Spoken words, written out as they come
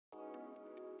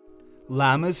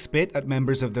Llamas spit at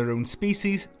members of their own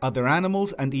species, other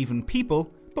animals, and even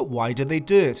people, but why do they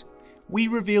do it? We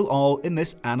reveal all in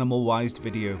this AnimalWised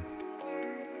video.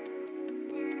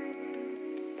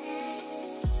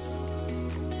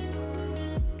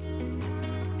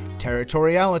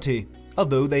 Territoriality.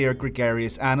 Although they are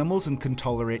gregarious animals and can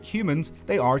tolerate humans,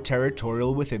 they are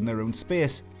territorial within their own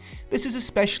space. This is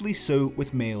especially so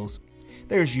with males.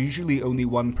 There is usually only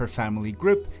one per family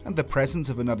group, and the presence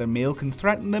of another male can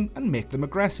threaten them and make them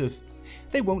aggressive.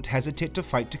 They won't hesitate to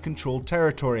fight to control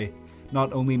territory.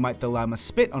 Not only might the llama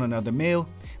spit on another male,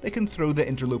 they can throw the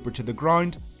interloper to the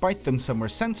ground, bite them somewhere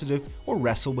sensitive, or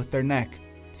wrestle with their neck.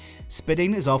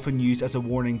 Spitting is often used as a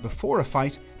warning before a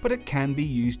fight, but it can be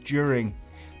used during.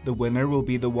 The winner will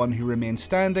be the one who remains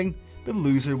standing. The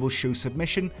loser will show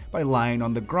submission by lying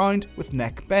on the ground with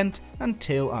neck bent and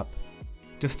tail up.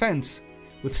 Defense.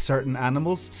 With certain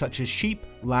animals, such as sheep,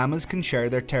 llamas can share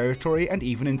their territory and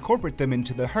even incorporate them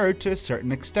into the herd to a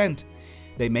certain extent.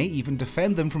 They may even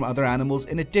defend them from other animals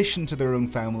in addition to their own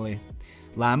family.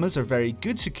 Llamas are very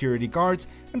good security guards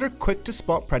and are quick to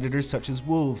spot predators such as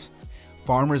wolves.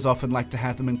 Farmers often like to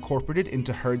have them incorporated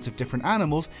into herds of different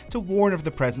animals to warn of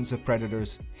the presence of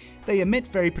predators. They emit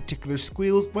very particular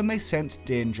squeals when they sense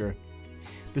danger.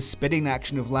 The spitting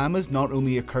action of llamas not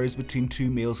only occurs between two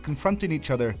males confronting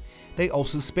each other, they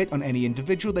also spit on any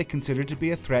individual they consider to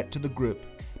be a threat to the group.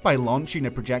 By launching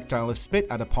a projectile of spit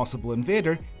at a possible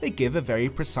invader, they give a very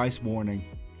precise warning.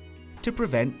 To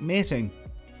prevent mating.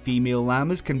 Female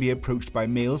llamas can be approached by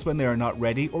males when they are not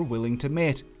ready or willing to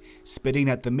mate. Spitting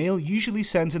at the male usually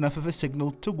sends enough of a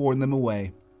signal to warn them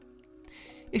away.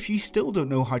 If you still don't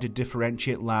know how to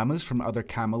differentiate llamas from other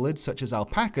camelids such as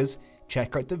alpacas,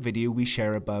 check out the video we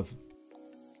share above.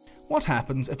 What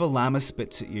happens if a llama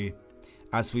spits at you?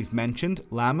 As we've mentioned,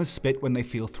 llamas spit when they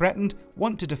feel threatened,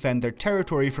 want to defend their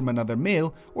territory from another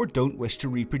male, or don't wish to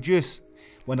reproduce.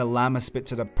 When a llama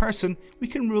spits at a person, we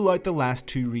can rule out the last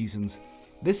two reasons.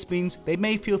 This means they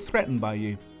may feel threatened by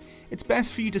you. It's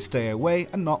best for you to stay away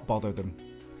and not bother them.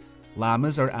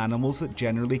 Llamas are animals that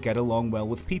generally get along well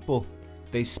with people.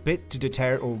 They spit to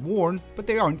deter or warn, but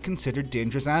they aren't considered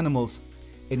dangerous animals.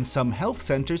 In some health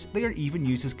centres, they are even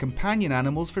used as companion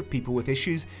animals for people with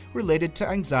issues related to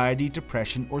anxiety,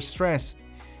 depression, or stress.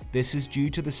 This is due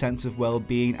to the sense of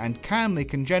well-being and calm they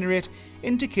can generate,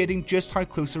 indicating just how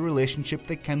close a relationship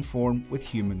they can form with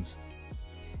humans.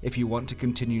 If you want to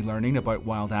continue learning about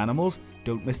wild animals,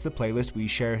 don't miss the playlist we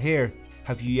share here.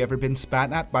 Have you ever been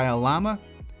spat at by a llama?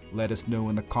 Let us know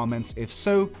in the comments if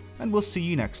so, and we'll see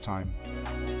you next time.